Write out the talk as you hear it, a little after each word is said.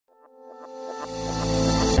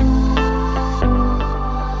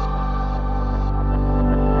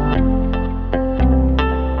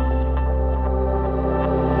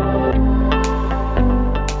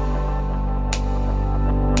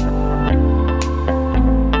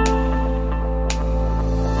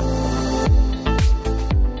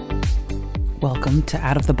welcome to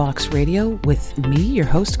Out of the Box Radio with me, your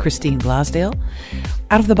host, Christine Blasdale.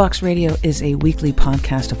 Out of the Box Radio is a weekly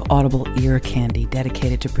podcast of audible ear candy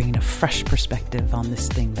dedicated to bringing a fresh perspective on this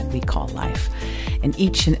thing that we call life. And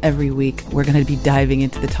each and every week, we're going to be diving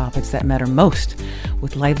into the topics that matter most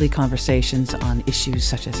with lively conversations on issues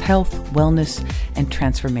such as health, wellness, and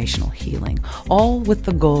transformational healing, all with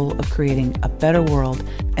the goal of creating a better world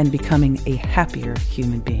and becoming a happier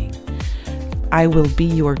human being. I will be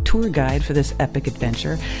your tour guide for this epic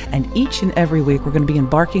adventure, and each and every week we're going to be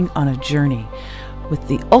embarking on a journey with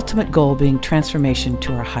the ultimate goal being transformation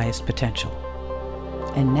to our highest potential.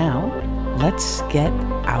 And now, let's get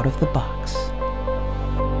out of the box.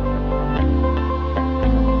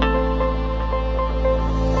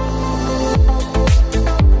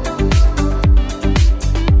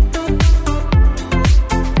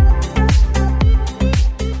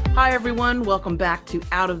 Hi, everyone. Welcome back to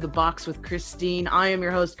Out of the Box with Christine. I am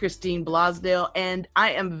your host, Christine Blasdale, and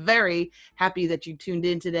I am very happy that you tuned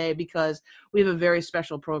in today because we have a very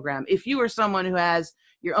special program. If you are someone who has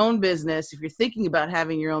your own business, if you're thinking about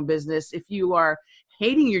having your own business, if you are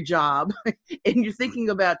hating your job and you're thinking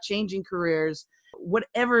about changing careers,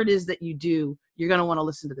 whatever it is that you do, you're going to want to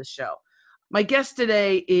listen to this show. My guest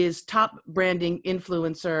today is top branding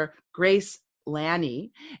influencer, Grace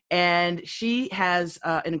Lanni, and she has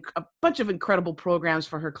a bunch of incredible programs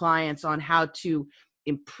for her clients on how to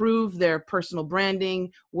improve their personal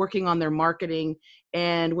branding, working on their marketing,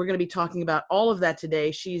 and we're going to be talking about all of that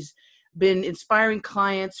today. She's been inspiring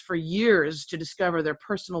clients for years to discover their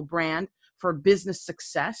personal brand for business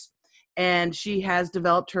success, and she has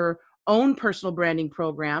developed her own personal branding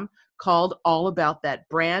program called All About That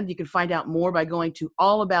Brand. You can find out more by going to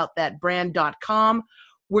allaboutthatbrand.com.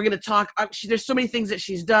 We're going to talk, there's so many things that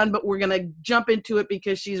she's done, but we're going to jump into it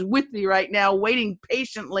because she's with me right now, waiting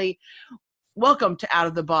patiently. Welcome to Out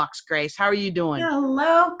of the Box, Grace. How are you doing?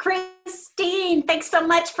 Hello, Christine. Thanks so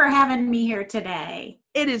much for having me here today.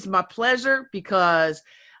 It is my pleasure because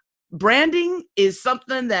branding is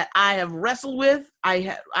something that I have wrestled with.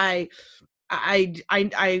 I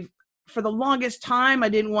for the longest time, I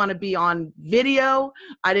didn't want to be on video.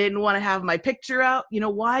 I didn't want to have my picture out. You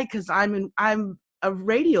know why? Because I'm a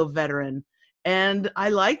radio veteran, and I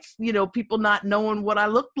liked, people not knowing what I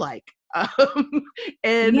looked like.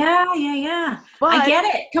 And yeah. But, I get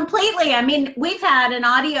it completely. I mean, we've had an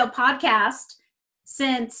audio podcast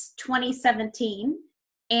since 2017,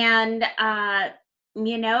 and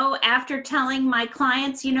after telling my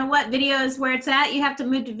clients, you know what, video is where it's at. You have to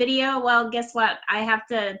move to video. Well, guess what?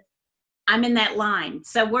 I'm in that line.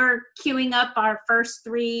 So we're queuing up our first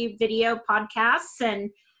 3 video podcasts,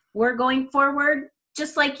 and we're going forward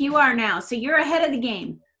just like you are now. So you're ahead of the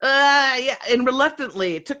game. Yeah, and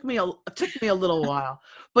reluctantly, it took me a little while,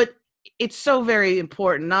 but it's so very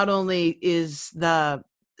important. Not only is video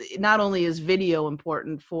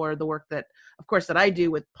important for the work that, of course, that I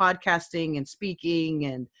do with podcasting and speaking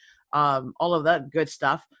and all of that good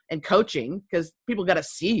stuff and coaching, because people got to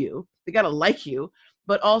see you, they got to like you.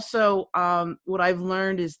 But also, what I've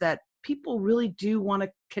learned is that people really do want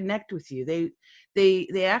to connect with you. They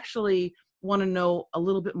actually want to know a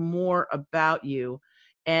little bit more about you.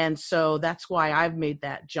 And so that's why I've made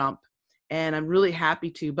that jump, and I'm really happy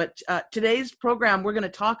to. But today's program, we're going to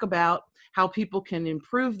talk about how people can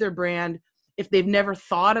improve their brand if they've never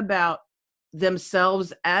thought about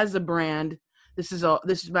themselves as a brand.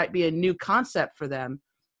 This might be a new concept for them.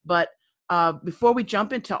 But before we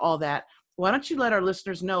jump into all that, why don't you let our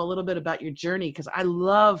listeners know a little bit about your journey? Because I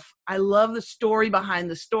love the story behind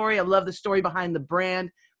the story. I love the story behind the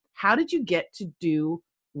brand. How did you get to do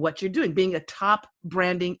what you're doing, being a top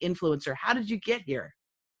branding influencer? How did you get here?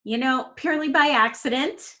 Purely by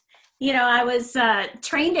accident. I was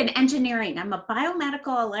trained in engineering. I'm a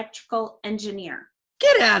biomedical electrical engineer.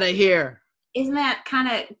 Get out of here. Isn't that kind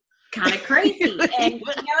of crazy? And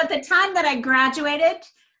at the time that I graduated,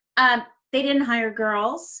 they didn't hire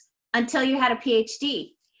girls until you had a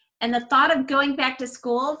PhD. And the thought of going back to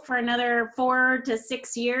school for another 4 to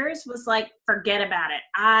 6 years was like, forget about it.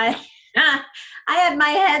 I had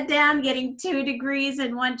my head down getting 2 degrees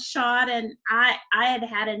in one shot, and I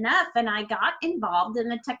had enough, and I got involved in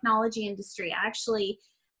the technology industry. I actually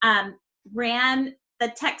ran the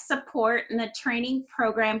tech support and the training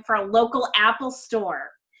program for a local Apple store,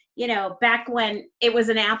 back when it was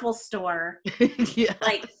an Apple store. Yeah.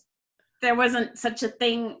 Like, there wasn't such a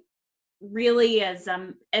thing really as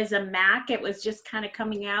a Mac. It was just kind of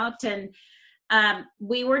coming out, and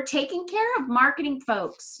we were taking care of marketing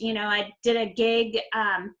folks. I did a gig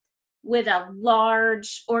with a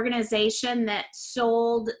large organization that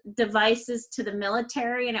sold devices to the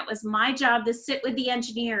military, and it was my job to sit with the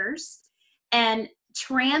engineers and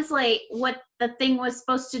translate what the thing was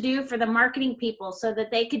supposed to do for the marketing people so that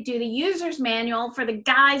they could do the user's manual for the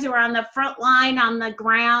guys who are on the front line on the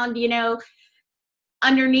ground,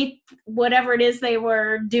 underneath whatever it is they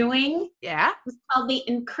were doing. Yeah. It was called the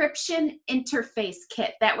Encryption Interface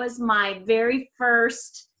Kit. That was my very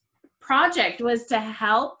first project, was to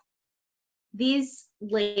help these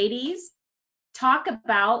ladies talk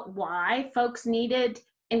about why folks needed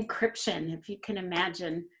encryption, if you can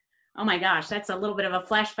imagine. Oh my gosh, that's a little bit of a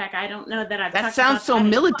flashback. I don't know that I've That talked sounds about so that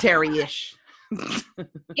military-ish.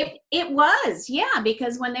 It was, yeah,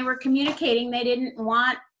 because when they were communicating, they didn't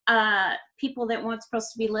want people that weren't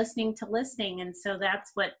supposed to be listening to listening. And so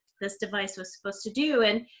that's what this device was supposed to do.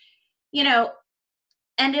 And,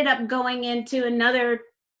 ended up going into another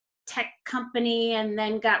tech company and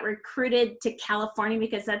then got recruited to California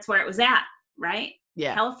because that's where it was at, right?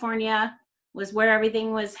 Yeah. California was where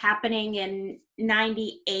everything was happening in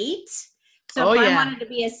 98. So if I wanted to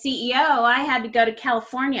be a CEO, I had to go to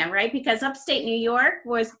California, right? Because upstate New York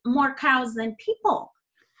was more cows than people.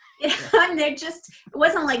 And it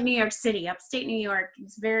wasn't like New York City. Upstate New York,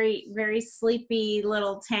 it's very, very sleepy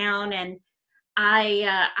little town. And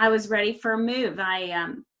I was ready for a move.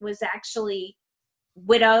 I was actually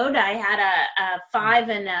widowed. I had a 5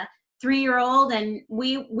 and a 3-year-old, and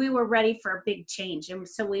we were ready for a big change. And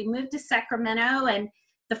so we moved to Sacramento, and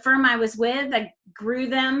the firm I was with, I grew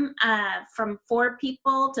them from 4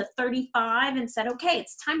 people to 35 and said, okay,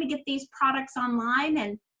 it's time to get these products online.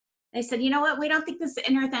 And they said, you know what? We don't think this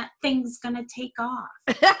internet thing's going to take off.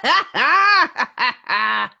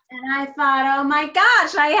 And I thought, oh my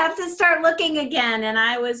gosh, I have to start looking again. And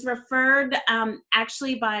I was referred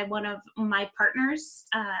actually by one of my partners,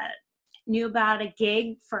 knew about a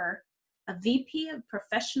gig for a VP of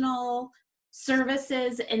professional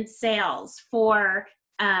services and sales for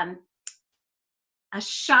a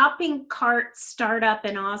shopping cart startup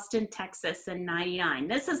in Austin, Texas in 99.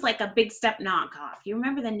 This is like a Big Step knockoff. You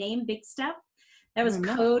remember the name Big Step? That was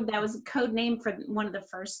code. That was a code name for one of the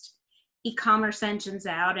first e-commerce engines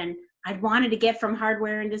out. And I'd wanted to get from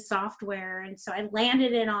hardware into software. And so I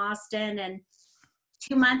landed in Austin, and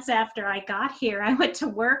 2 months after I got here, I went to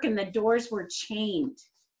work and the doors were chained.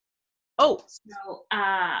 Oh, so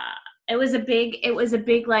it was a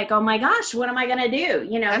big like, oh my gosh, what am I gonna do?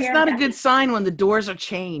 That's not a good sign when the doors are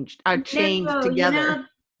chained together.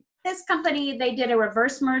 This company, they did a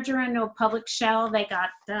reverse merger into a public shell. They got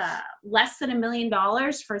less than $1 million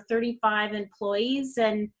for 35 employees,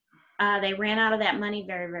 and they ran out of that money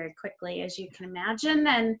very, very quickly, as you can imagine.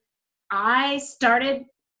 And I started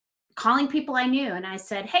calling people I knew, and I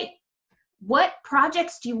said, hey, what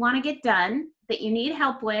projects do you want to get done that you need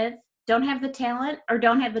help with, don't have the talent, or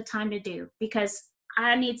don't have the time to do? Because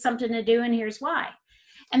I need something to do, and here's why.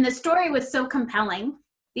 And the story was so compelling.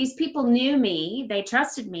 These people knew me. They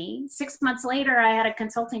trusted me. 6 months later, I had a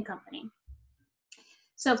consulting company.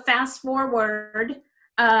 So fast forward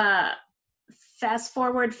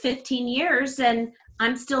 15 years, and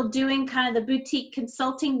I'm still doing kind of the boutique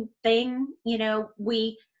consulting thing.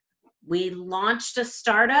 We launched a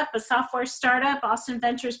startup, a software startup. Austin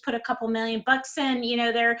Ventures put a couple $1 million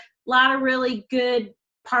in. There are a lot of really good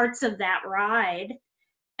parts of that ride.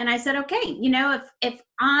 And I said, okay, if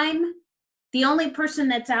I'm the only person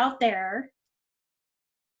that's out there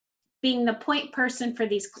being the point person for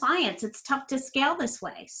these clients, it's tough to scale this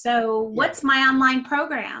way. So what's my online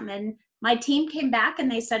program? And my team came back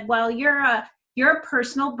and they said, well, you're a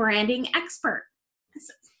personal branding expert. I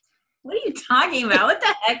said, what are you talking about? What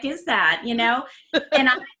the heck is that? And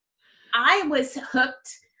I was hooked.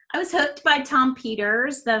 I was hooked by Tom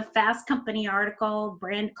Peters, the Fast Company article,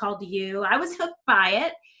 Brand Called You. I was hooked by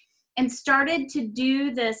it and started to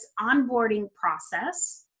do this onboarding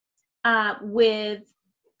process with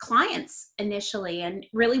clients initially. And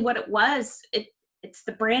really what it was, it's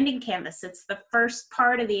the branding canvas. It's the first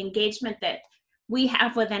part of the engagement that we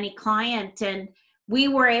have with any client. And we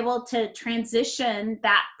were able to transition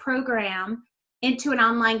that program into an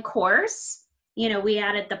online course. We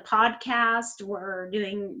added the podcast. We're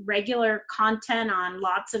doing regular content on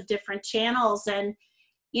lots of different channels. And,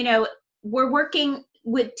 we're working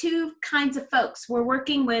with 2 kinds of folks. We're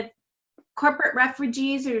working with corporate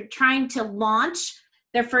refugees who are trying to launch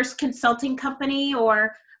their first consulting company,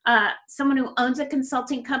 or someone who owns a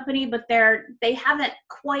consulting company, but they haven't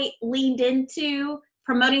quite leaned into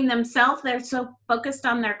promoting themselves. They're so focused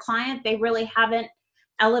on their client, they really haven't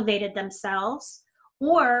elevated themselves.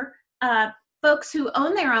 Or folks who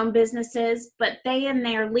own their own businesses, but they and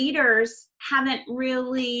their leaders haven't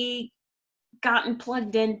really gotten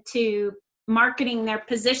plugged into marketing their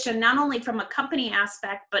position, not only from a company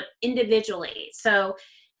aspect, but individually. So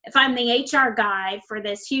if I'm the HR guy for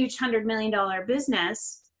this huge $100 million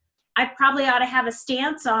business, I probably ought to have a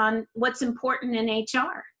stance on what's important in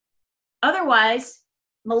HR. Otherwise,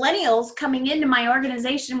 millennials coming into my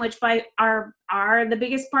organization, which are the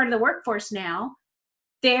biggest part of the workforce now,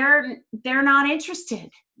 they're not interested.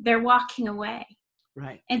 They're walking away.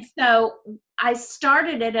 Right. And so I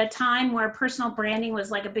started at a time where personal branding was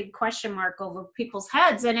like a big question mark over people's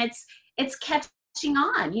heads, and it's catching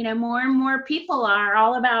on. You know, more and more people are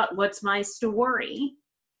all about what's my story.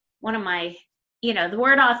 One of my, you know, the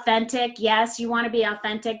word authentic. Yes, you want to be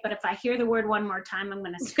authentic, but if I hear the word one more time, I'm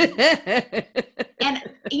going to scream. And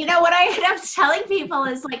you know what I end up telling people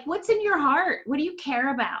is like, what's in your heart? What do you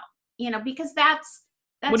care about? You know, because that's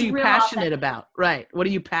what are you passionate authentic. about? Right. What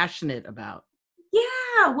are you passionate about?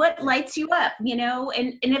 Yeah, what lights you up, you know?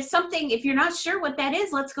 And if you're not sure what that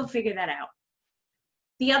is, let's go figure that out.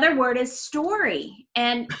 The other word is story.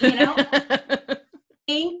 And, you know,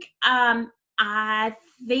 I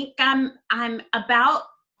think I'm about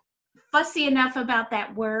fussy enough about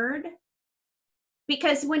that word,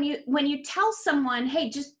 because when you tell someone, hey,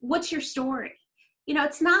 just what's your story? You know,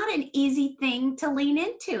 it's not an easy thing to lean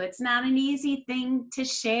into. It's not an easy thing to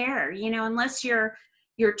share, you know, unless you're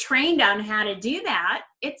trained on how to do that.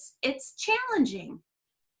 It's challenging.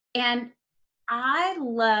 And I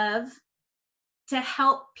love to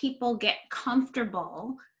help people get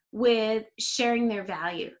comfortable with sharing their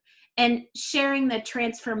value and sharing the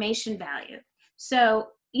transformation value. So,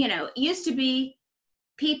 you know, it used to be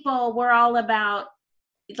people were all about,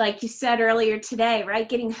 like you said earlier today, right?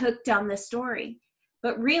 Getting hooked on the story.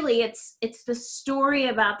 But really it's the story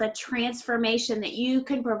about the transformation that you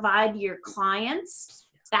can provide your clients.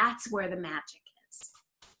 That's where the magic is.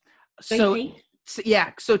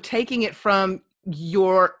 So taking it from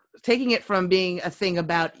being a thing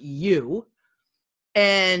about you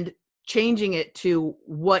and changing it to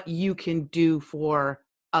what you can do for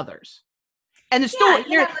others. And the story,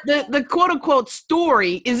 the quote unquote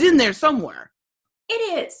story is in there somewhere.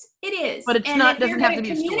 It is. But doesn't have to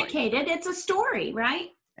be communicated. It's a story, right?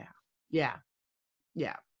 Yeah.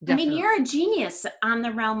 Definitely. I mean, you're a genius on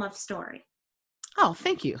the realm of story. Oh,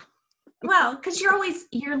 thank you. Well, because you're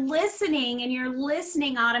listening, and you're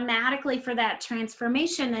listening automatically for that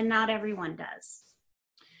transformation, and not everyone does.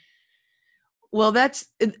 Well, that's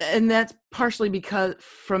partially because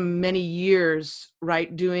from many years,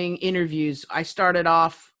 right, doing interviews. I started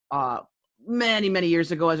off many, many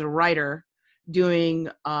years ago as a writer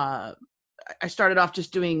I started off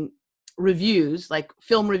just doing reviews, like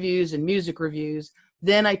film reviews and music reviews.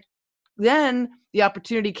 Then the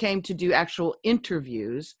opportunity came to do actual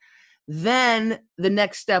interviews. Then the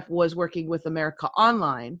next step was working with America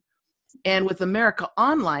Online. And with America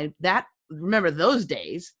Online, remember those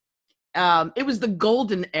days, it was the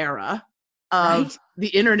golden era of the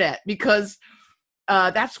internet, because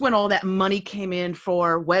that's when all that money came in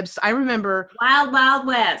for websites. I remember Wild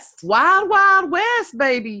West. Wild West,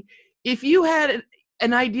 baby. If you had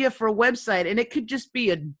an idea for a website, and it could just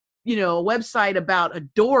be a website about a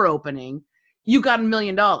door opening, you got $1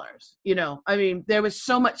 million. You know, I mean, there was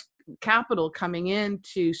so much capital coming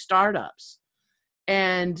into startups.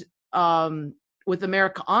 And with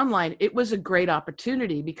America Online, it was a great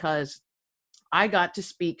opportunity because I got to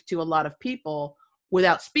speak to a lot of people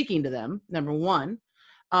without speaking to them, number one.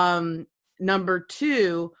 Number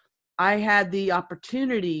two, I had the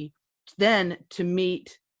opportunity then to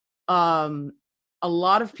meet a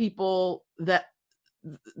lot of people that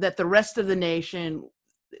the rest of the nation,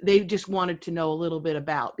 they just wanted to know a little bit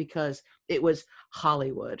about, because it was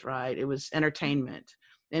Hollywood, right? It was entertainment.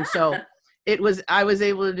 And so I was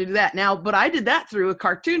able to do that now, but I did that through a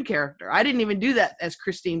cartoon character. I didn't even do that as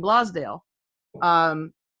Christine Blosdale.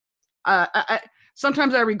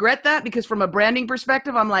 Sometimes I regret that, because from a branding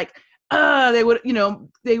perspective, I'm like, Christine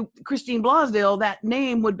Blosdale, that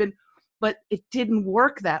name would have been, but it didn't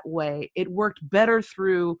work that way. It worked better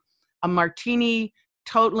through a Martini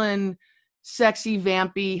Totlin, sexy,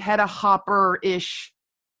 vampy, Hedda Hopper-ish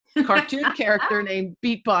cartoon character named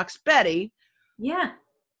Beatbox Betty. Yeah.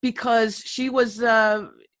 Because she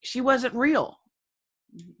wasn't real.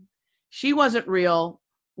 She wasn't real.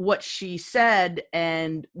 What she said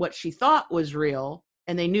and what she thought was real,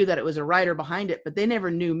 and they knew that it was a writer behind it, but they never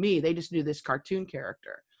knew me. They just knew this cartoon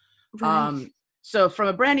character. Right. So from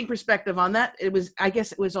a branding perspective on that, I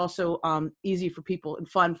guess it was also easy for people and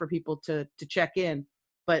fun for people to check in.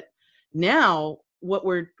 But now what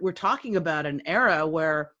we're talking about an era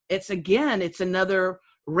where it's another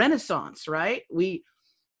renaissance, right? We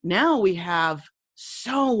have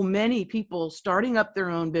so many people starting up their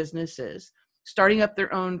own businesses, starting up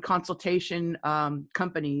their own consultation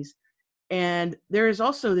companies, And there is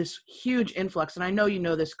also this huge influx, and I know you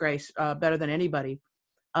know this, Grace, better than anybody,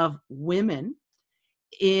 of women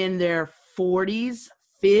in their 40s,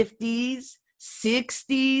 50s,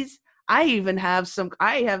 60s. I have some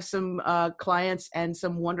clients and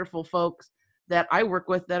some wonderful folks that I work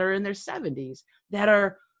with that are in their 70s that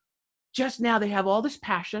are just now, they have all this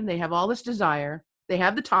passion, they have all this desire, they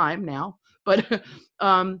have the time now, but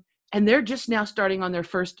and they're just now starting on their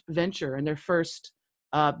first venture and their first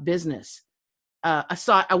business,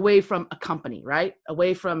 away from a company, right?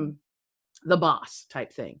 Away from the boss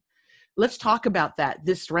type thing. Let's talk about that.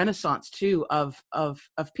 This renaissance too of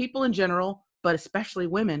people in general, but especially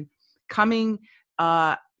women coming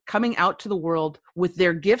out to the world with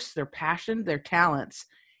their gifts, their passion, their talents,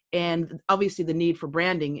 and obviously the need for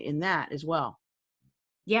branding in that as well.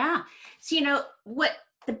 Yeah. So, what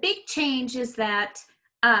the big change is that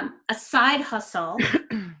a side hustle,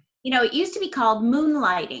 it used to be called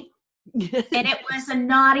moonlighting, and it was a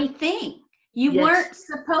naughty thing. You weren't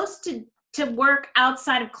supposed to work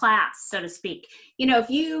outside of class, so to speak. If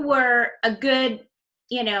you were a good,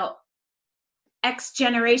 X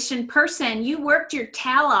generation person, you worked your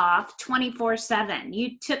tail off 24/7.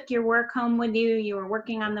 You took your work home with you. You were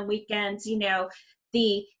working on the weekends.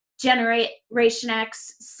 The Generation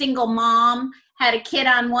X single mom had a kid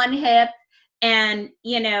on one hip and,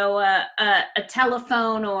 a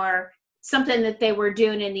telephone or something that they were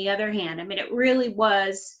doing in the other hand. I mean, it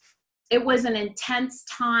was an intense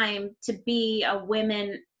time to be a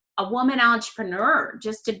woman entrepreneur,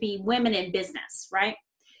 just to be women in business, right?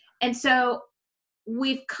 And so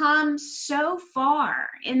we've come so far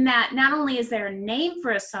in that not only is there a name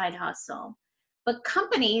for a side hustle, but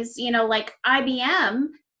companies, like IBM,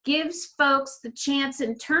 gives folks the chance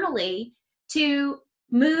internally to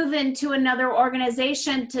move into another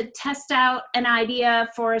organization to test out an idea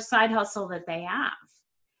for a side hustle that they have.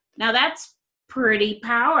 Now that's pretty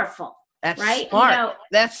powerful. That's right? Smart.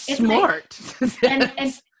 That's smart. Like,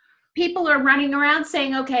 and people are running around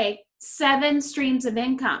saying, okay, 7 streams of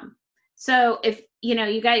income. So if,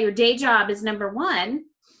 you got your day job is number 1.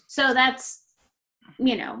 So that's, 6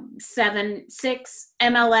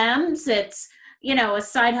 MLMs. It's, a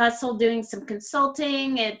side hustle doing some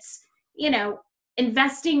consulting. It's,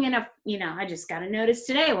 investing in I just got a notice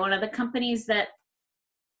today, one of the companies that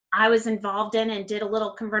I was involved in and did a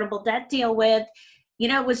little convertible debt deal with,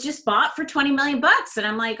 was just bought for $20 million. And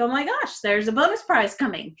I'm like, oh my gosh, there's a bonus prize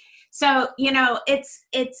coming. So,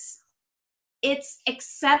 it's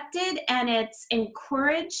accepted and it's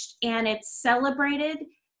encouraged and it's celebrated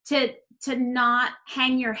to not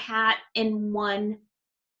hang your hat in one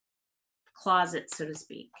closet, so to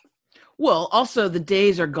speak. Well, also the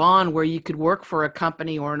days are gone where you could work for a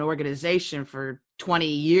company or an organization for 20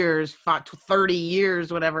 years, 30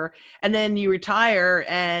 years, whatever. And then you retire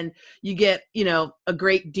and you get, a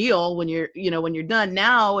great deal when you're done.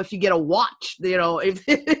 Now, if you get a watch,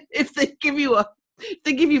 if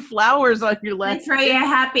they give you flowers on your last, they throw you a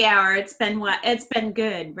happy hour. It's been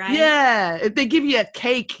good, right? Yeah. If they give you a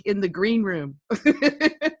cake in the green room.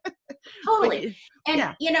 Totally.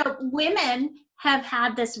 And, women have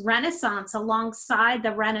had this renaissance alongside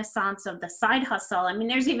the renaissance of the side hustle. I mean,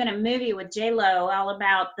 there's even a movie with J-Lo all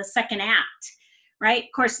about the second act, right? Of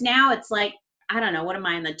course, now it's like, I don't know, what am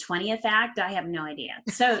I in the 20th act? I have no idea.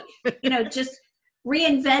 So, just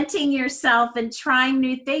reinventing yourself and trying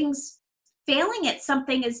new things, failing at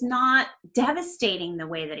something is not devastating the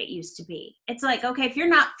way that it used to be. It's like, okay, if you're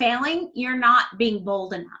not failing, you're not being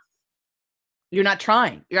bold enough. You're not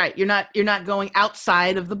trying, right? You're not going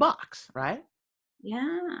outside of the box, right?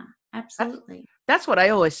 Yeah, absolutely. That's what I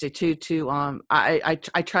always say too. I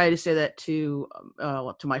try to say that to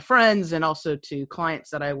my friends and also to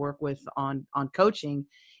clients that I work with on coaching,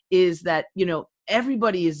 is that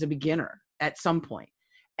everybody is a beginner at some point,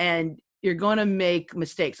 and you're going to make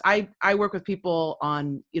mistakes. I work with people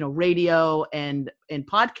on radio and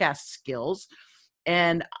podcast skills,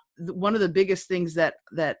 and one of the biggest things that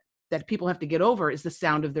people have to get over is the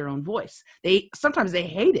sound of their own voice. Sometimes they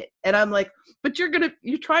hate it. And I'm like, but you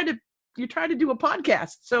try to do a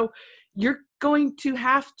podcast. So you're going to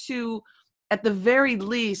have to, at the very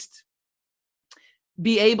least,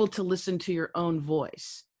 be able to listen to your own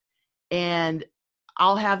voice. And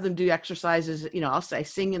I'll have them do exercises. I'll say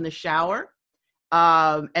sing in the shower,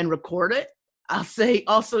 and record it. I'll say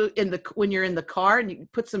also when you're in the car and you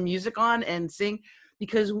put some music on and sing,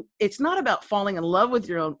 because it's not about falling in love with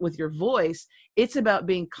your voice. It's about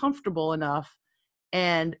being comfortable enough,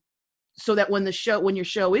 and so that when your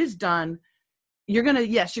show is done, you're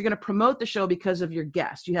gonna promote the show because of your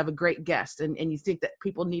guest. You have a great guest, and you think that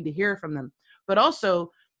people need to hear from them. But also,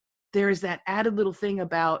 there is that added little thing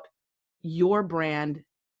about your brand,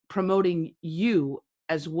 promoting you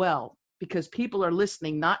as well, because people are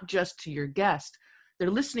listening not just to your guest, they're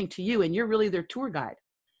listening to you, and you're really their tour guide.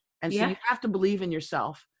 And so you have to believe in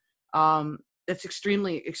yourself. That's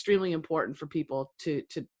extremely, extremely important for people to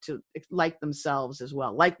like themselves as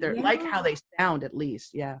well, like like how they sound, at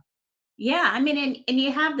least. Yeah. Yeah. I mean, and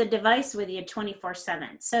you have the device with you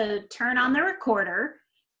 24/7. So turn on the recorder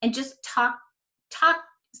and just talk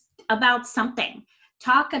about something.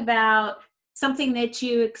 Talk about something that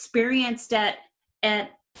you experienced at a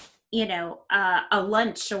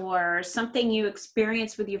lunch, or something you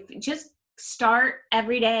experienced with your, just start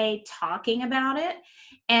every day talking about it,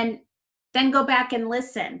 and then go back and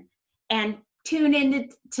listen and tune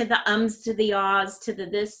into the ums, to the ahs, to the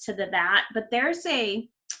this, to the that. But there's I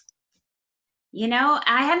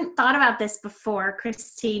hadn't thought about this before,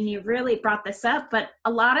 Christine, you really brought this up, but a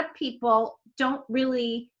lot of people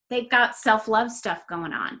they've got self-love stuff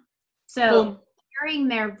going on. So hearing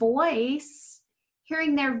their voice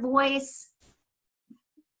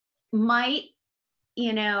might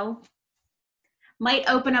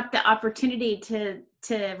open up the opportunity to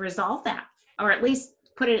resolve that, or at least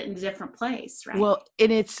put it in a different place, right? Well,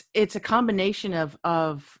 and it's a combination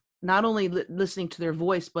of not only listening to their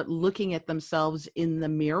voice, but looking at themselves in the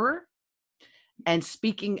mirror and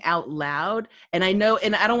speaking out loud. And I know,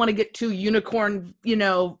 and I don't want to get too unicorn,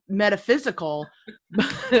 metaphysical,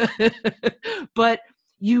 but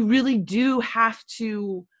you really do have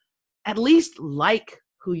to at least like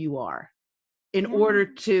who you are in order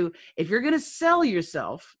to, if you're going to sell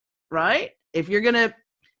yourself, right? If you're going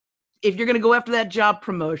to go after that job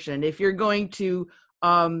promotion, if you're going to,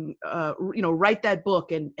 write that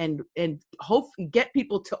book and hopefully get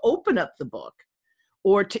people to open up the book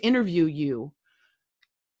or to interview you,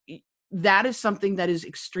 that is something that is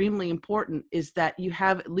extremely important, is that you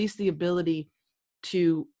have at least the ability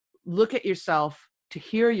to look at yourself, to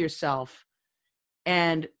hear yourself,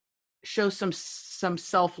 and show some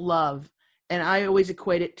self-love. And I always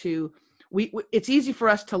equate it to, it's easy for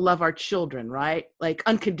us to love our children, right? Like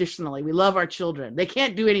unconditionally, we love our children. They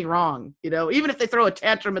can't do any wrong, even if they throw a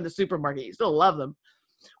tantrum in the supermarket, you still love them.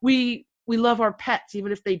 We love our pets,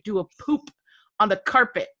 even if they do a poop on the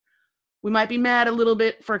carpet. We might be mad a little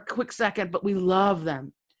bit for a quick second, but we love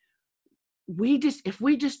them. If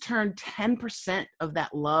we just turn 10% of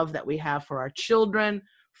that love that we have for our children,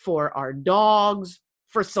 for our dogs,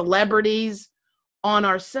 for celebrities, on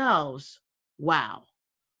ourselves, wow.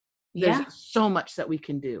 There's so much that we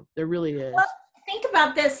can do. There really is. Well, think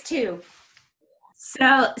about this too.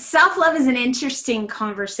 So self-love is an interesting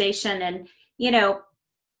conversation. And,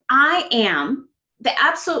 I am the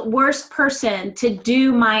absolute worst person to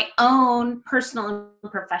do my own personal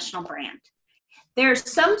and professional brand. There's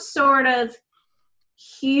some sort of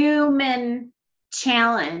human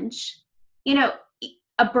challenge.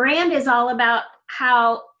 A brand is all about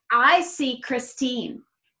how I see Christine.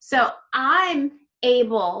 So I'm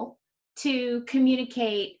able to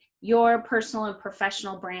communicate your personal and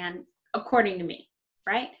professional brand according to me,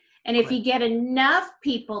 right? And if you get enough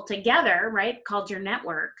people together, right, called your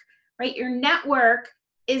network, right? Your network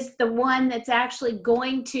is the one that's actually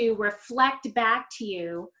going to reflect back to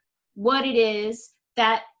you what it is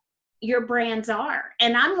that your brands are.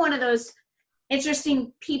 And I'm one of those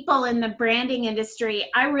interesting people in the branding industry.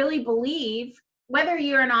 I really believe whether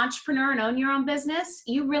you're an entrepreneur and own your own business,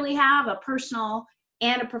 you really have a personal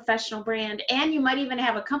and a professional brand, and you might even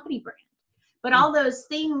have a company brand. But all those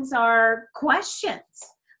things are questions.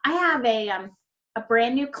 I have a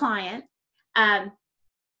brand new client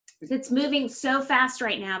that's moving so fast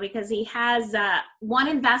right now because he has one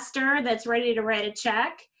investor that's ready to write a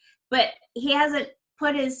check, but he hasn't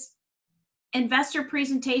put his investor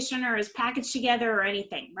presentation or his package together or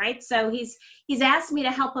anything, right? So he's asked me to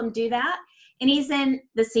help him do that, and he's in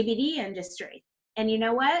the CBD industry. And you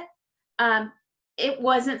know what? It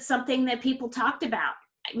wasn't something that people talked about.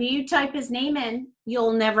 I mean, you type his name in,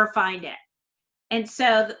 you'll never find it. And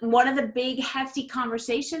so one of the big hefty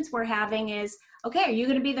conversations we're having is, okay, are you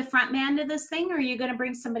going to be the front man to this thing, or are you going to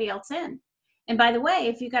bring somebody else in? And by the way,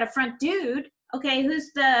 if you've got a front dude, okay,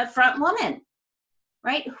 who's the front woman,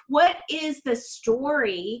 right? What is the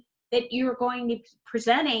story that you're going to be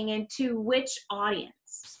presenting, and to which audience?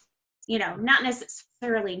 Not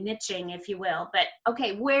necessarily niching, if you will, but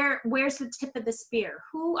okay, where's the tip of the spear?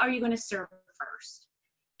 Who are you going to serve first?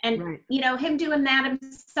 And, him doing that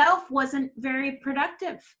himself wasn't very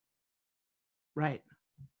productive. Right.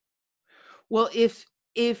 Well, if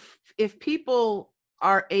people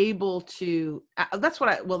are able to, that's what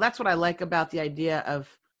I like about the idea of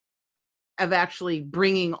actually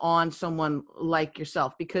bringing on someone like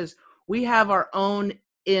yourself, because we have our own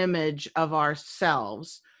image of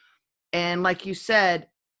ourselves. And like you said,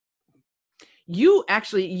 you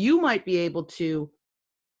might be able to,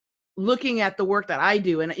 looking at the work that I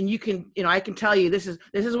do, and you can, I can tell you, this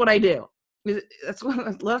is what I do. That's what,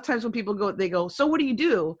 a lot of times when people go, they go, so what do you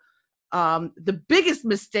do? The biggest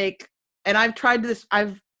mistake, and I've tried this,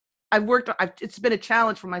 it's been a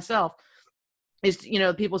challenge for myself, is,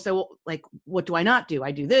 people say, well, like, what do I not do?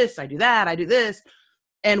 I do this, I do that, I do this.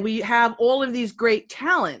 And we have all of these great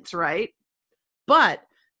talents, right? But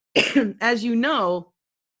as you know,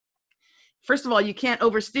 first of all, you can't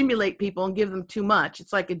overstimulate people and give them too much.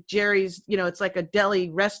 It's like a Jerry's, it's like a deli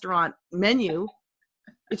restaurant menu.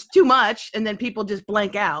 It's too much, and then people just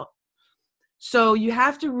blank out. So you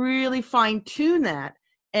have to really fine tune that.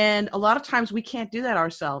 And a lot of times we can't do that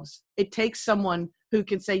ourselves. It takes someone who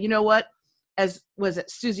can say, you know what, as was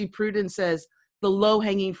it Susie Pruden says, the low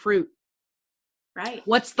hanging fruit. Right.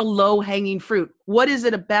 What's the low hanging fruit? What is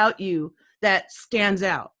it about you that stands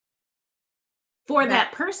out? For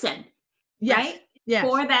that person, yes. Right? Yes.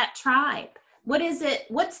 For that tribe. What is it?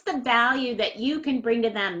 What's the value that you can bring to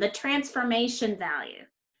them? The transformation value,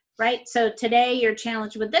 right? So today you're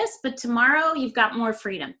challenged with this, but tomorrow you've got more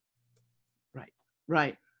freedom.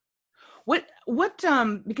 Right. What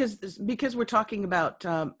because we're talking about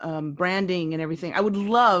branding and everything, I would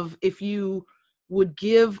love if you would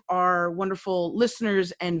give our wonderful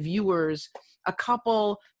listeners and viewers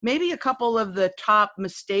maybe a couple of the top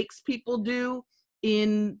mistakes people do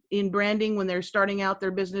in branding when they're starting out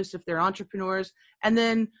their business, if they're entrepreneurs, and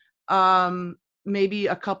then maybe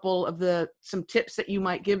a couple of some tips that you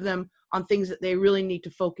might give them on things that they really need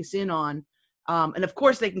to focus in on. And of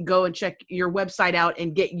course, they can go and check your website out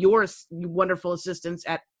and get your wonderful assistance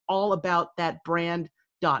at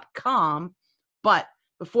allaboutthatbrand.com. But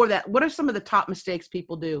before that, what are some of the top mistakes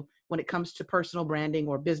people do when it comes to personal branding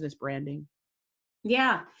or business branding?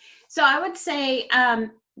 Yeah. So I would say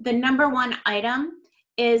the number one item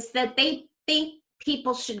is that they think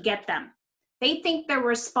people should get them. They think their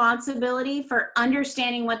responsibility for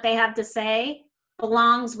understanding what they have to say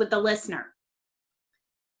belongs with the listener.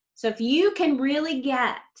 So if you can really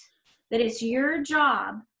get that it's your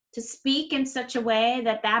job to speak in such a way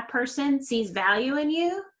that that person sees value in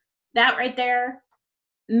you, that right there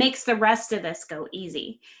makes the rest of this go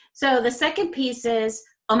easy. So the second piece is,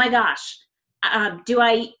 oh my gosh, do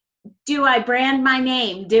I brand my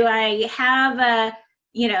name? Do I have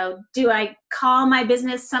do I call my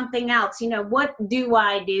business something else? What do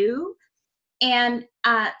I do? And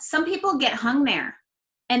some people get hung there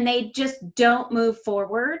and they just don't move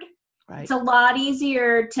forward. Right. It's a lot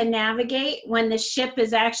easier to navigate when the ship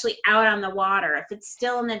is actually out on the water. If it's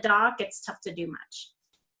still in the dock, it's tough to do much.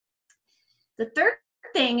 The third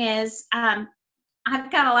thing is,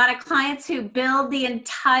 I've got a lot of clients who build the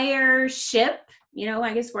entire ship.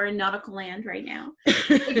 I guess we're in nautical land right now.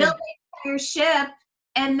 They build the entire ship,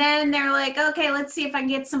 and then they're like, okay, let's see if I can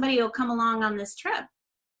get somebody who'll come along on this trip.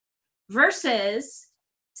 Versus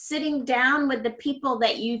sitting down with the people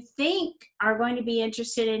that you think are going to be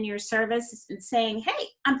interested in your service and saying, hey,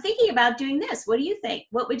 I'm thinking about doing this. What do you think?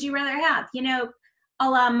 What would you rather have? A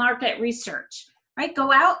la market research, right?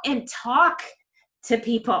 Go out and talk to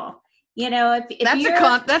people.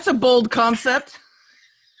 If that's a bold concept.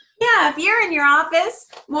 Yeah, if you're in your office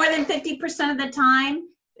more than 50% of the time,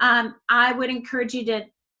 I would encourage you to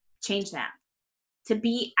change that, to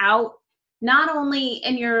be out, not only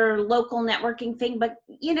in your local networking thing, but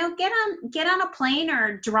get on a plane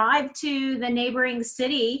or drive to the neighboring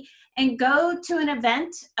city and go to an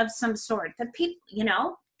event of some sort. The people,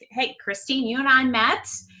 hey, Christine, you and I met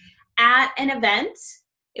at an event.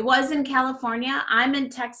 It was in California. I'm in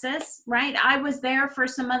Texas, right? I was there for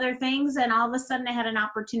some other things, and all of a sudden I had an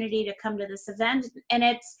opportunity to come to this event, and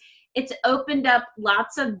it's opened up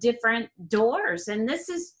lots of different doors. And this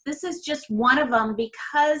is just one of them,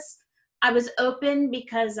 because I was open,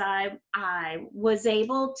 because I was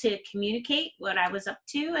able to communicate what I was up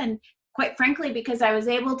to, and quite frankly, because I was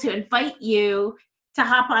able to invite you to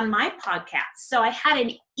hop on my podcast. So I had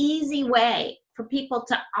an easy way for people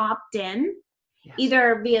to opt in. Yes.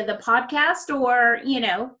 Either via the podcast or,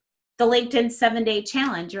 the LinkedIn 7-day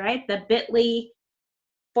challenge, right? The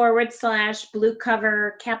bit.ly/blue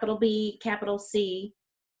cover, capital B, capital C.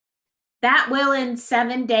 That will, in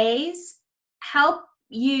 7 days, help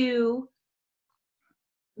you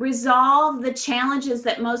resolve the challenges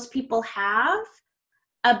that most people have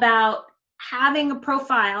about having a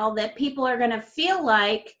profile that people are going to feel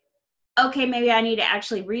like, okay, maybe I need to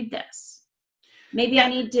actually read this. Maybe I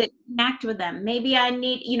need to connect with them. Maybe I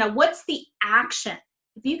need, what's the action?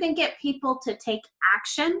 If you can get people to take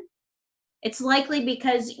action, It's likely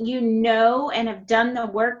because you know and have done the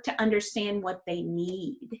work to understand what they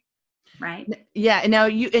need, right? Yeah, and now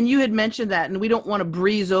you had mentioned that, and we don't want to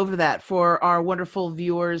breeze over that for our wonderful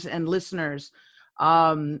viewers and listeners.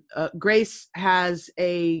 Grace has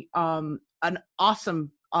an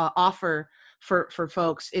awesome offer for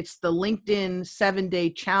folks. It's the LinkedIn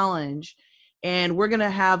 7-Day Challenge, and we're gonna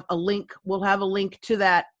have a link. We'll have a link to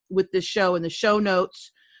that with this show in the show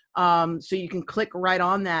notes, so you can click right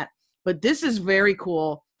on that. But this is very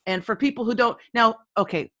cool. And for people who don't now,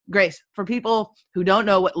 okay, Grace, for people who don't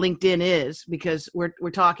know what LinkedIn is, because we're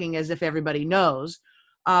talking as if everybody knows,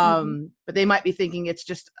 but they might be thinking it's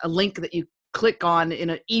just a link that you click on in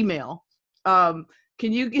an email. Can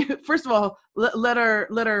you first of all let our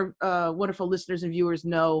wonderful listeners and viewers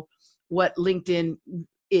know what LinkedIn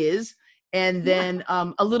is, and then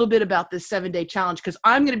a little bit about this 7-day challenge, because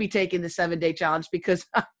I'm going to be taking the 7-day challenge because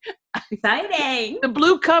exciting. The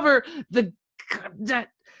blue cover, the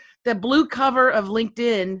blue cover of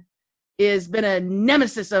LinkedIn has been a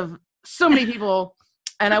nemesis of so many people.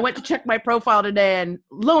 And I went to check my profile today, and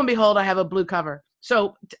lo and behold, I have a blue cover.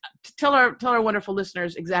 So tell our wonderful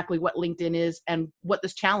listeners exactly what LinkedIn is and what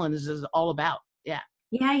this challenge is all about. Yeah.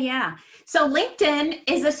 Yeah. So LinkedIn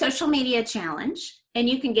is a social media challenge, and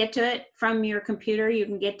you can get to it from your computer. You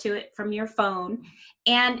can get to it from your phone.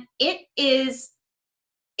 And it's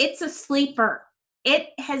a sleeper. It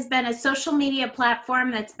has been a social media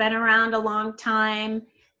platform that's been around a long time,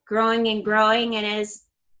 growing, and is,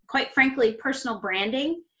 quite frankly, personal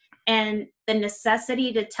branding. And the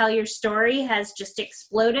necessity to tell your story has just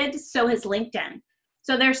exploded. So has LinkedIn.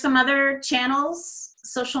 So there's some other channels,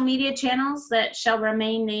 social media channels that shall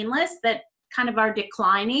remain nameless, that kind of are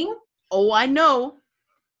declining. Oh, I know.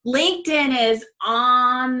 LinkedIn is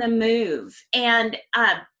on the move. And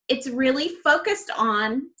it's really focused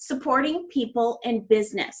on supporting people in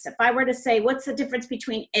business. If I were to say, what's the difference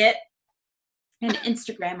between it and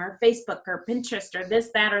Instagram or Facebook or Pinterest or this,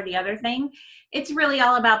 that, or the other thing, it's really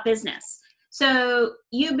all about business. So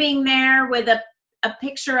you being there with a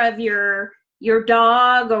picture of your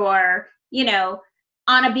dog, or,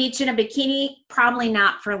 on a beach in a bikini, probably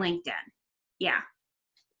not for LinkedIn. Yeah.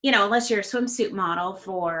 Unless you're a swimsuit model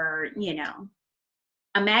for,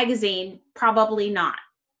 a magazine, probably not.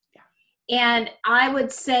 And I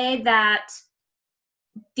would say that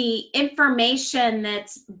the information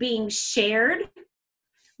that's being shared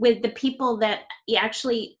with the people that you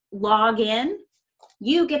actually log in,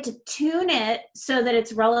 you get to tune it so that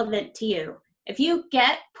it's relevant to you. If you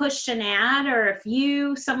get pushed an ad, or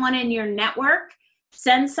if someone in your network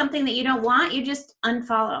sends something that you don't want, you just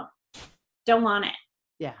unfollow. Don't want it.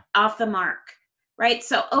 Yeah. Off the mark. Right?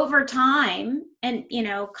 So over time, and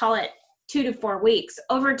call it 2 to 4 weeks,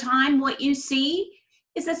 over time, what you see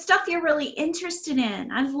is the stuff you're really interested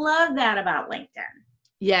in. I love that about LinkedIn.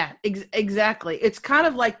 Yeah, exactly. It's kind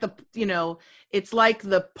of like it's like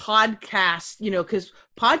the podcast, because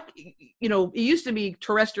it used to be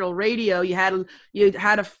terrestrial radio. You had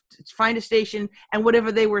to find a station, and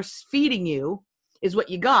whatever they were feeding you is what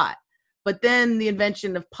you got. But then the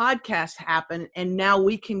invention of podcasts happened, and now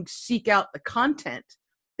we can seek out the content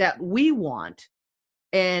that we want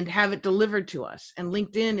and have it delivered to us. And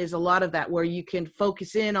LinkedIn is a lot of that, where you can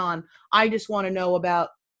focus in on, I just want to know about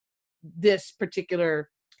this particular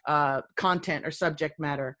content or subject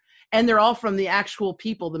matter. And they're all from the actual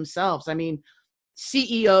people themselves. I mean,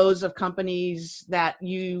 CEOs of companies that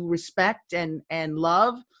you respect and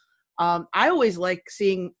love. I always like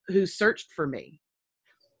seeing who searched for me,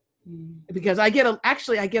 because I get a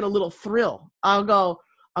little thrill. I'll go,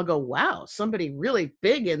 wow, somebody really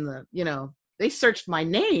big in the, they searched my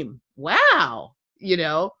name. Wow.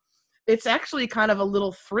 It's actually kind of a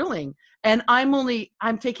little thrilling. And I'm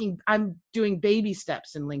doing baby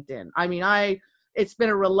steps in LinkedIn. I mean, it's been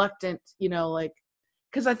a reluctant,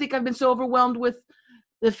 because I think I've been so overwhelmed with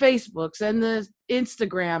the Facebooks and the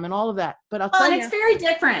Instagram and all of that. But I'll tell you, it's very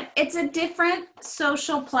different. It's a different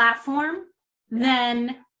social platform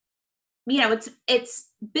than, it's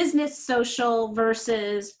business social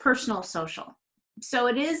versus personal social. So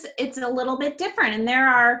it's a little bit different. And there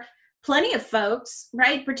are plenty of folks,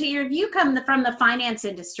 right? Particularly if you come from the finance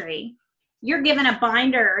industry, you're given a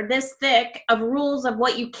binder this thick of rules of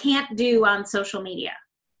what you can't do on social media.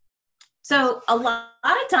 So a lot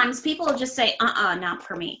of times people will just say, not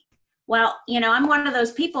for me. Well, I'm one of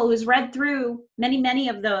those people who's read through many, many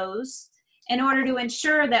of those in order to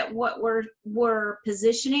ensure that what we're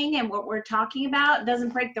positioning and what we're talking about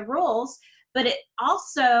doesn't break the rules, but it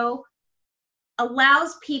also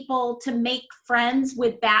allows people to make friends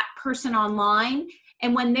with that person online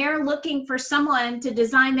And when they're looking for someone to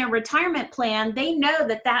design their retirement plan, they know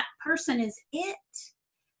that that person is it.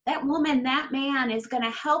 That woman, that man is going to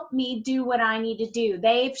help me do what I need to do.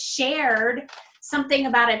 They've shared something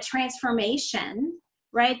about a transformation,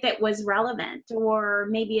 right, that was relevant, or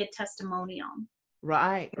maybe a testimonial.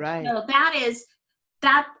 Right. So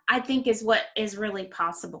that I think is what is really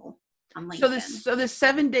possible on LinkedIn. So this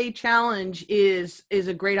 7-day challenge is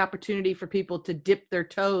a great opportunity for people to dip their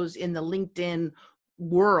toes in the LinkedIn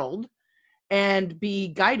world and be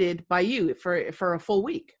guided by you for a full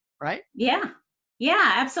week, right? Yeah,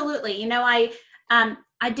 absolutely. You know, I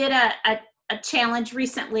did a challenge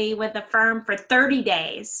recently with a firm for 30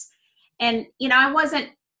 days. And, you know, I wasn't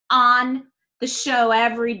on the show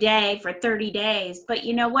every day for 30 days, but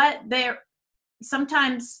you know what?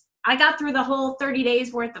 Sometimes I got through the whole 30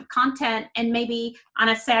 days worth of content, and maybe on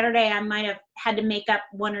a Saturday I might have had to make up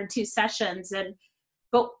 1 or 2 sessions.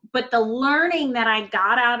 But the learning that I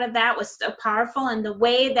got out of that was so powerful, and the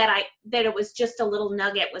way that it was just a little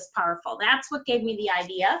nugget was powerful. That's what gave me the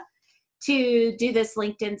idea to do this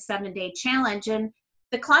LinkedIn 7-day challenge. And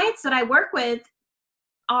the clients that I work with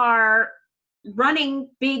are running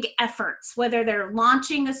big efforts, whether they're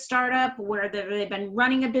launching a startup, whether they've been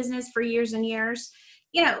running a business for years and years.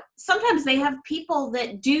 You know, sometimes they have people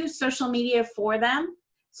that do social media for them.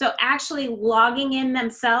 So actually logging in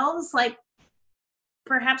themselves, like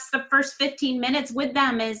perhaps the first 15 minutes with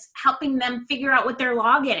them is helping them figure out what their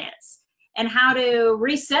login is and how to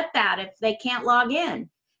reset that if they can't log in.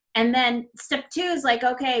 And then step 2 is like,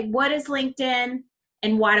 okay, what is LinkedIn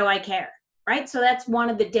and why do I care? Right? So that's one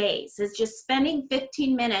of the days, is just spending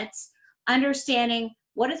 15 minutes understanding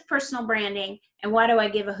what is personal branding and why do I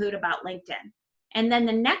give a hoot about LinkedIn? And then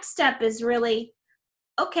the next step is really,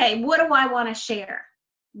 okay, what do I want to share?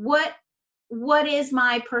 What is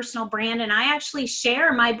my personal brand? And I actually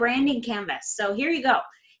share my branding canvas. So here you go.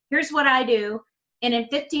 Here's what I do. And in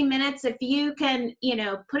 15 minutes, if you can, you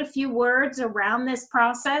know, put a few words around this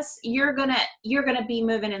process, you're gonna be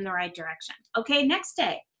moving in the right direction. Okay, next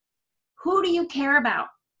day. Who do you care about?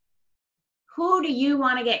 Who do you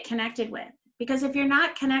want to get connected with? Because if you're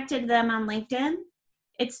not connected to them on LinkedIn,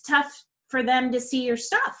 it's tough for them to see your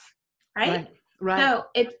stuff, right? So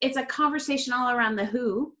it's a conversation all around the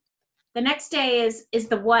who. The next day is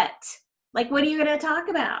the what. Like, what are you going to talk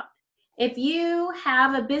about? If you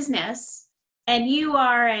have a business and you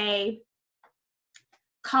are a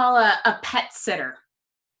pet sitter.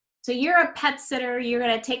 So you're a pet sitter, you're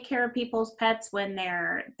going to take care of people's pets when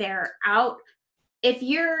they're out. If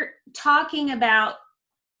you're talking about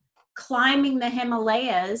climbing the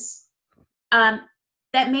Himalayas, that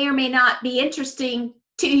may or may not be interesting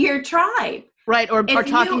to your tribe. Right. Or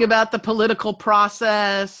talking about the political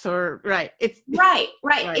process or It's right.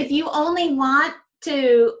 If you only want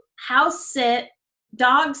to house sit,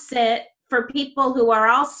 dog sit for people who are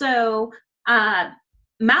also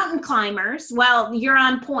mountain climbers, well, you're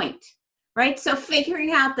on point, right? So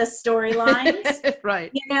figuring out the storylines,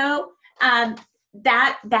 right. You know,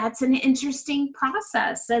 that's an interesting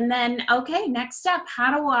process. And then, okay, next step,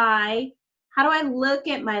 how do I look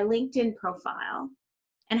at my LinkedIn profile,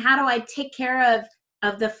 and how do I take care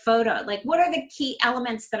of the photo? Like, what are the key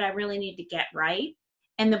elements that I really need to get right?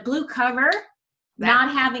 And the blue cover,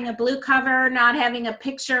 not having a blue cover, not having a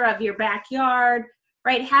picture of your backyard,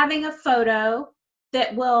 right? Having a photo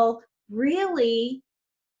that will really,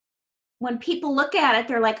 when people look at it,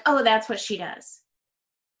 they're like, oh, that's what she does.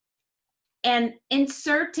 And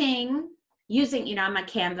using, you know, I'm a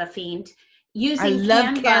Canva fiend, using I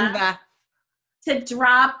love Canva to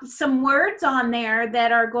drop some words on there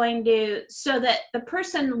that are going to, so that the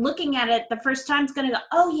person looking at it the first time is going to go,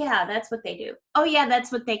 oh yeah, that's what they do. Oh yeah,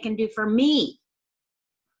 that's what they can do for me.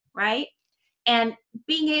 Right? And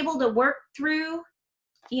being able to work through,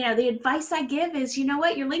 you know, the advice I give is, you know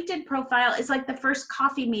what, your LinkedIn profile is like the first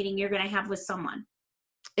coffee meeting you're going to have with someone.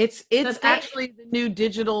 It's actually the new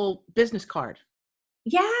digital business card.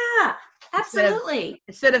 Yeah, absolutely.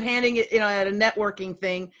 Instead of handing it, you know, at a networking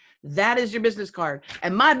thing, that is your business card.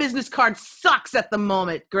 And my business card sucks at the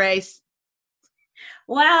moment, Grace.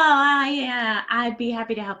 Well, yeah, I'd be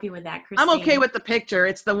happy to help you with that, Christine. I'm okay with the picture.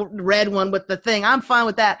 It's the red one with the thing. I'm fine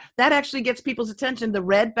with that. That actually gets people's attention. The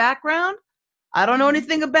red background. I don't know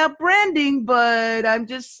anything about branding, but I'm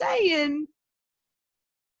just saying.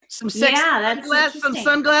 Some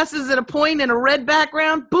sunglasses at a point and a red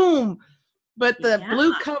background. Boom. But the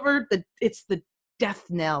blue cover, it's the death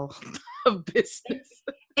knell of business.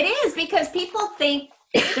 It is, because people think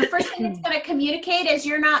the first thing it's going to communicate is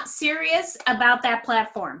you're not serious about that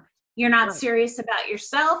platform. You're not serious about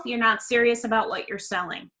yourself. You're not serious about what you're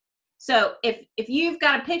selling. So if you've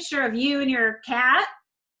got a picture of you and your cat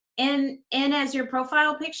in as your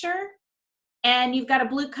profile picture, and you've got a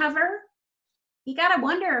blue cover, you got to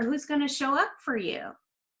wonder who's going to show up for you.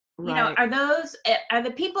 Right. You know, are the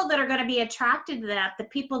people that are going to be attracted to that the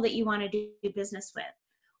people that you want to do business with?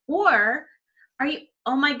 Or are you,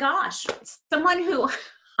 oh my gosh, someone who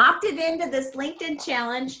opted into this LinkedIn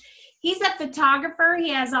challenge, he's a photographer. He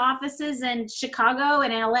has offices in Chicago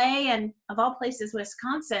and LA and, of all places,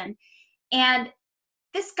 Wisconsin. And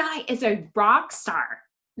this guy is a rock star.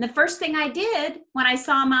 And the first thing I did when I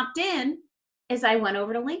saw him opt in is I went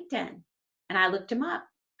over to LinkedIn and I looked him up.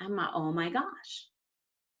 I'm like, oh my gosh.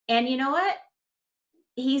 And you know what?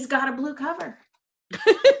 He's got a blue cover.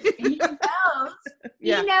 He knows.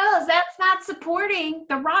 Yeah. He knows that's not supporting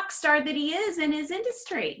the rock star that he is in his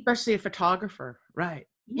industry. Especially a photographer. Right.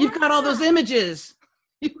 Yeah. You've got all those images.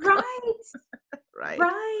 Right.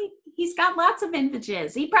 Right. He's got lots of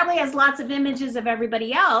images. He probably has lots of images of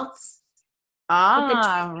everybody else. But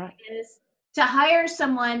the trick is to hire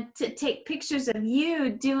someone to take pictures of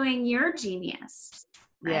you doing your genius.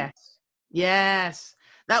 Right? Yes.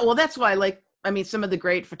 That's why, some of the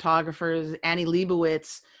great photographers, Annie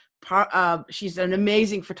Leibovitz, she's an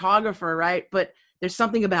amazing photographer, right? But there's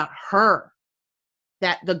something about her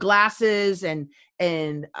that the glasses and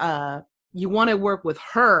you want to work with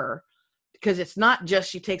her because it's not just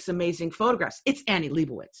she takes amazing photographs. It's Annie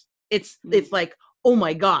Leibovitz. It's like, oh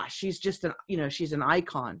my gosh, she's just she's an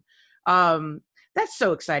icon. That's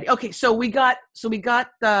so exciting. Okay, so we got some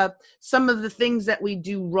of the things that we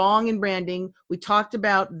do wrong in branding. We talked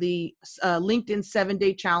about the LinkedIn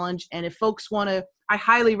 7-day challenge, and if folks want to, I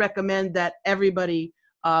highly recommend that everybody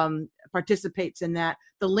participates in that.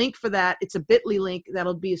 The link for that, it's a bit.ly link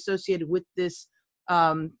that'll be associated with this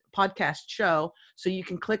podcast show, so you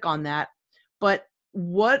can click on that. But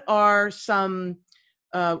what are some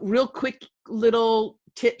real quick little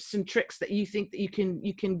tips and tricks that you think that you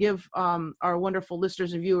can give our wonderful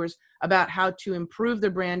listeners and viewers about how to improve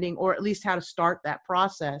their branding, or at least how to start that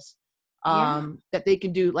process that they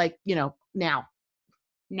can do now?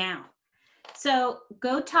 So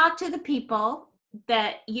go talk to the people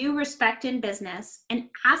that you respect in business and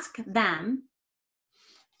ask them,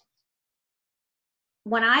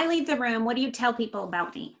 when I leave the room, what do you tell people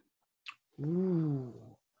about me? Ooh.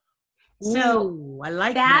 So I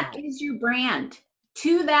like that is your brand.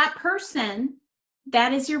 To that person,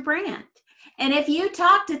 that is your brand. And if you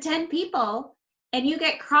talk to 10 people and you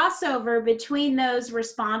get crossover between those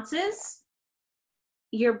responses,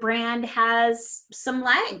 your brand has some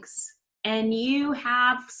legs and you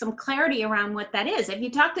have some clarity around what that is. If you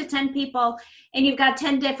talk to 10 people and you've got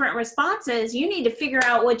 10 different responses, you need to figure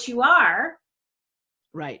out what you are.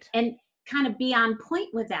 Right. And kind of be on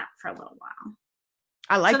point with that for a little while.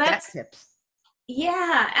 I like that tip.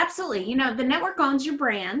 Yeah, absolutely. The network owns your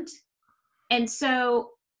brand. And so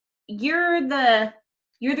you're the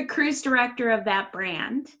cruise director of that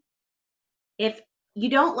brand. If you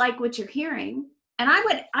don't like what you're hearing, and I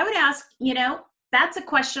would ask, that's a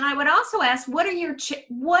question I would also ask, what are your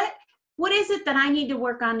what is it that I need to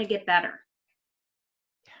work on to get better?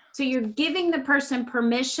 So you're giving the person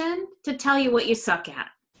permission to tell you what you suck at.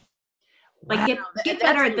 Like, get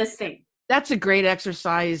better at this thing. That's a great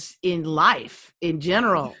exercise in life in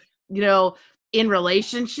general, in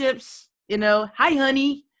relationships, hi,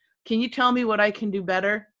 honey, can you tell me what I can do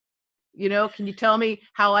better? Can you tell me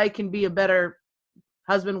how I can be a better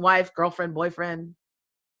husband, wife, girlfriend, boyfriend,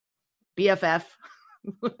 BFF?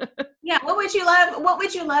 Yeah. What would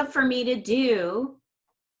you love for me to do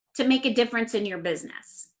to make a difference in your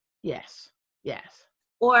business? Yes.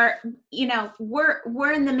 Or,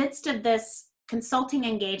 we're in the midst of this consulting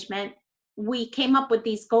engagement. We came up with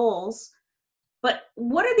these goals, but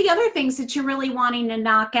what are the other things that you're really wanting to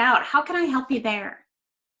knock out? How can I help you there?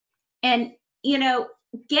 And,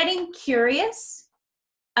 getting curious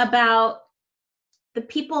about the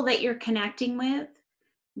people that you're connecting with,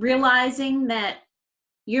 realizing that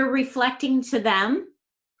you're reflecting to them,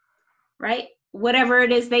 right? Whatever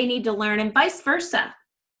it is they need to learn, and vice versa.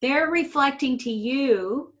 They're reflecting to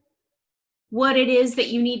you what it is that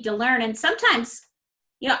you need to learn. And sometimes,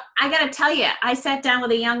 I got to tell you, I sat down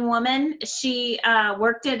with a young woman. She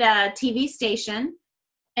worked at a TV station,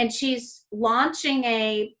 and she's launching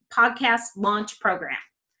a podcast launch program.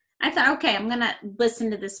 I thought, okay, I'm going to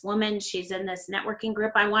listen to this woman. She's in this networking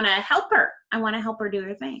group. I want to help her. I want to help her do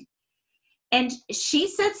her thing. And she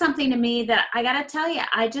said something to me that I got to tell you,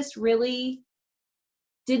 I just really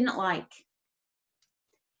didn't like.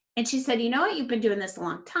 And she said, you've been doing this a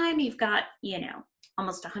long time. You've got,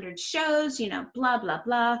 almost 100 shows, blah, blah,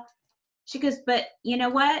 blah. She goes, but you know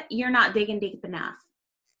what? You're not digging deep enough.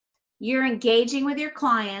 you're engaging with your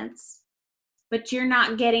clients, but you're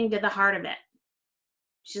not getting to the heart of it.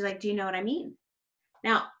 She's like, do you know what I mean?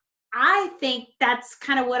 Now, I think that's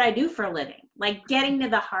kind of what I do for a living, like getting to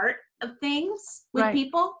the heart of things with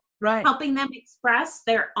people, helping them express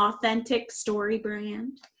their authentic story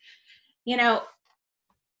brand. You know,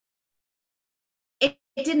 it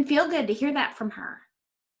didn't feel good to hear that from her.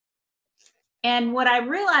 And what I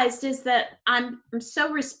realized is that I'm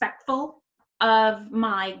so respectful of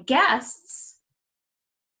my guests.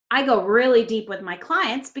 I go really deep with my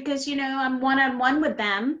clients because, you know, I'm one-on-one with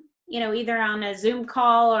them, you know, either on a Zoom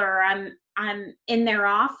call or I'm in their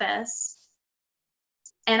office.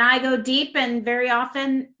 And I go deep, and very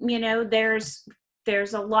often, you know, there's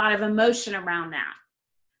a lot of emotion around that.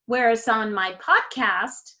 Whereas on my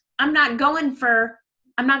podcast, I'm not going for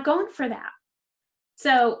that.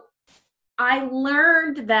 So I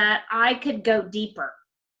learned that I could go deeper.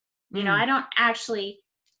 You know, I don't actually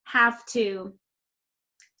have to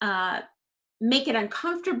make it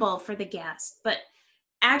uncomfortable for the guest, but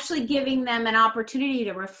actually giving them an opportunity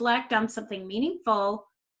to reflect on something meaningful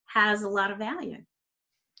has a lot of value.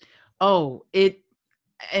 Oh,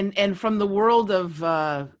 and from the world of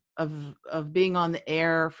being on the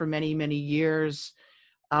air for many, many years,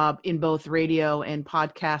 in both radio and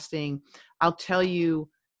podcasting, I'll tell you,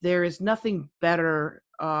 there is nothing better,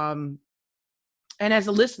 and as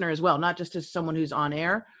a listener as well, not just as someone who's on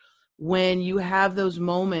air, when you have those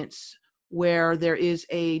moments where there is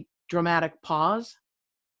a dramatic pause,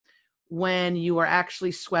 when you are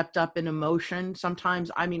actually swept up in emotion.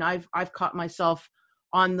 Sometimes, I mean, I've caught myself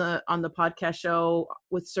on the podcast show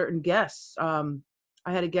with certain guests. I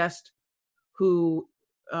had a guest who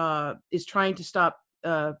is trying to stop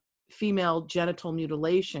female genital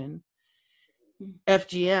mutilation,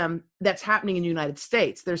 FGM, that's happening in the United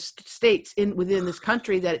States. There's states within this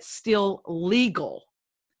country that it's still legal,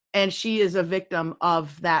 and she is a victim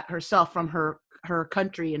of that herself from her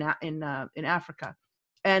country in Africa.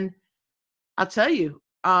 And I'll tell you,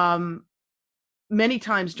 many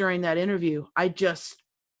times during that interview, I just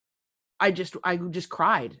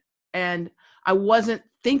cried, and I wasn't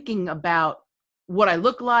thinking about what I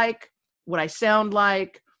look like, what I sound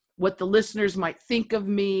like, what the listeners might think of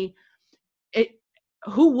me.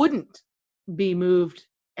 Who wouldn't be moved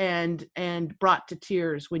and brought to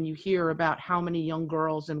tears when you hear about how many young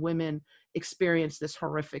girls and women experience this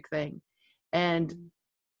horrific thing? And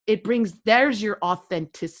there's your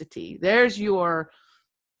authenticity. There's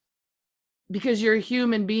because you're a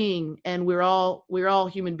human being, and we're all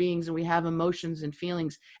human beings, and we have emotions and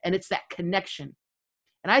feelings, and it's that connection.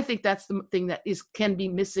 And I think that's the thing that can be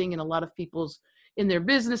missing in a lot of people's, in their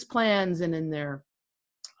business plans and in their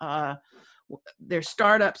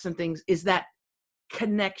startups and things, is that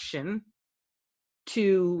connection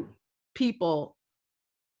to people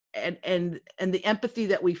and the empathy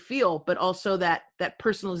that we feel, but also that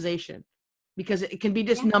personalization, because it can be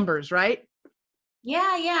just numbers, right? Yeah.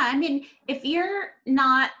 I mean, if you're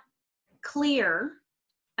not clear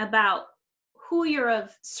about who you're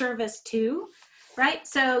of service to, right?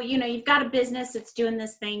 So, you know, you've got a business that's doing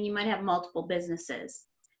this thing. You might have multiple businesses,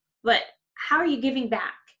 but how are you giving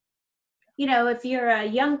back? You know, if you're a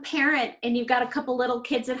young parent and you've got a couple little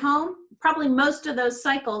kids at home, probably most of those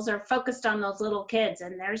cycles are focused on those little kids.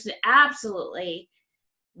 And there's absolutely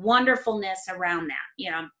wonderfulness around that.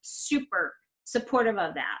 You know, I'm super supportive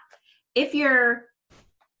of that. If you're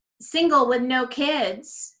single with no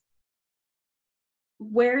kids,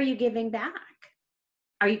 where are you giving back?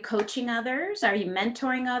 Are you coaching others? Are you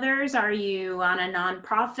mentoring others? Are you on a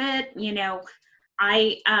nonprofit? You know,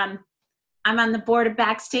 I'm on the board of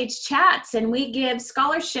Backstage Chats, and we give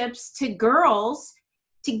scholarships to girls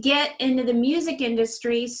to get into the music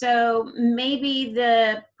industry. So maybe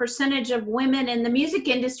the percentage of women in the music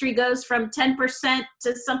industry goes from 10%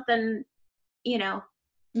 to something, you know,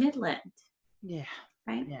 Midland. Yeah.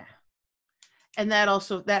 Right. Yeah. And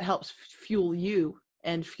that helps fuel you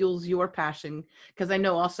and fuels your passion. Cause I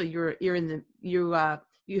know also you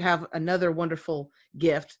have another wonderful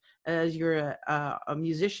gift as you're a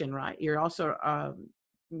musician, right? You're also a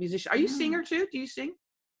musician. Are you a singer too? Do you sing?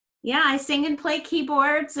 Yeah, I sing and play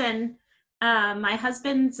keyboards, and my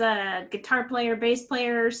husband's a guitar player, bass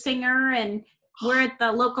player, singer, and we're at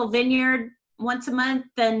the local vineyard once a month.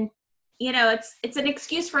 And you know, it's an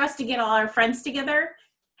excuse for us to get all our friends together,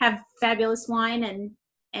 have fabulous wine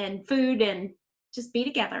and food, and just be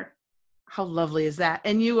together. How lovely is that?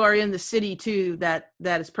 And you are in the city too. That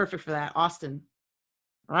is perfect for that, Austin.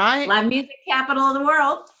 Right? Live music capital of the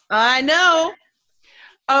world. I know.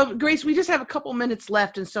 Grace, we just have a couple minutes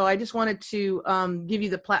left, and so I just wanted to give you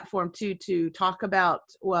the platform to talk about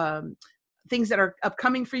things that are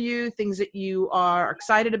upcoming for you, things that you are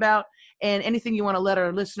excited about, and anything you want to let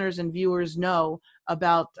our listeners and viewers know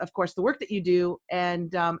about, of course, the work that you do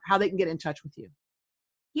and how they can get in touch with you.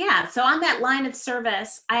 Yeah, so on that line of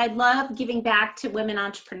service, I love giving back to women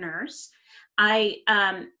entrepreneurs. I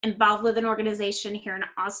am involved with an organization here in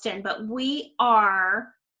Austin, but we are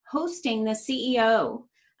hosting the CEO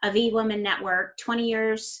of eWomen Network, 20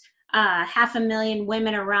 years, 500,000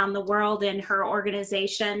 women around the world in her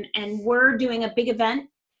organization. And we're doing a big event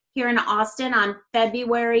here in Austin on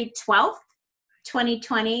February 12th,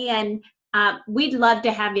 2020. And we'd love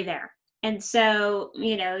to have you there. And so,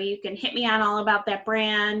 you can hit me on all about that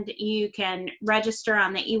brand. You can register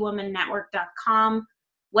on the eWomenNetwork.com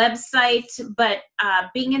website. But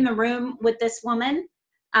being in the room with this woman,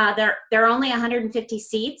 there are only 150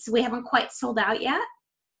 seats. We haven't quite sold out yet.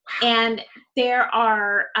 And there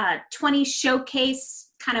are 20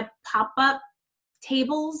 showcase kind of pop-up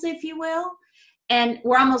tables, if you will. And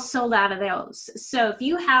we're almost sold out of those. So if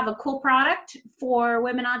you have a cool product for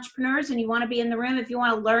women entrepreneurs and you want to be in the room, if you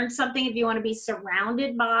want to learn something, if you want to be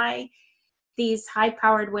surrounded by these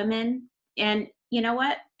high-powered women, and you know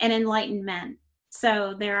what? And enlightened men.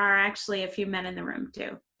 So there are actually a few men in the room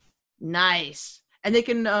too. Nice. And they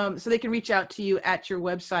can, so they can reach out to you at your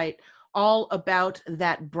website,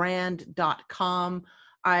 allaboutthatbrand.com.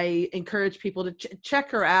 I encourage people to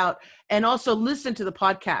check her out and also listen to the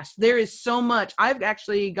podcast. There is so much. I've got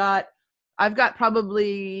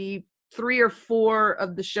probably 3 or 4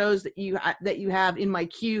 of the shows that you have in my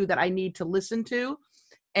queue that I need to listen to.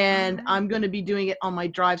 And I'm going to be doing it on my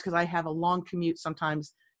drives because I have a long commute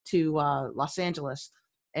sometimes to Los Angeles.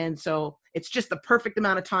 And so it's just the perfect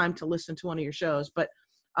amount of time to listen to one of your shows. But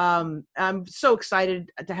I'm so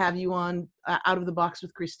excited to have you on Out of the Box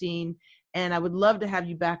with Christine. And I would love to have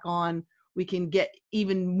you back on. We can get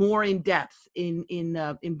even more in depth in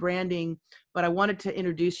branding. But I wanted to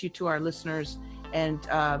introduce you to our listeners and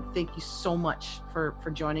thank you so much for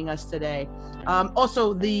joining us today.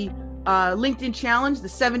 Also, the LinkedIn Challenge, the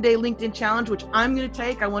 7-day LinkedIn Challenge, which I'm going to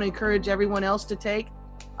take. I want to encourage everyone else to take.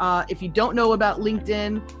 If you don't know about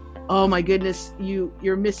LinkedIn, oh my goodness,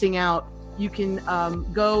 you're missing out. You can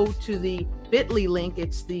go to the Bitly link.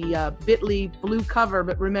 It's the Bitly blue cover,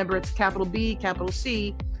 but remember it's capital B, capital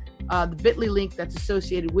C, the Bitly link that's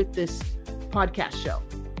associated with this podcast show.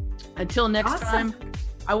 Until next time,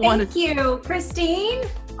 I want to thank you, Christine.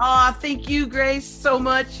 Thank you, Grace, so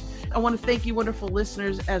much. I want to thank you, wonderful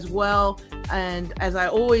listeners, as well. And as I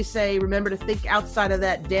always say, remember to think outside of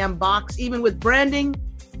that damn box, even with branding.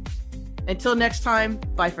 Until next time,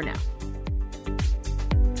 bye for now.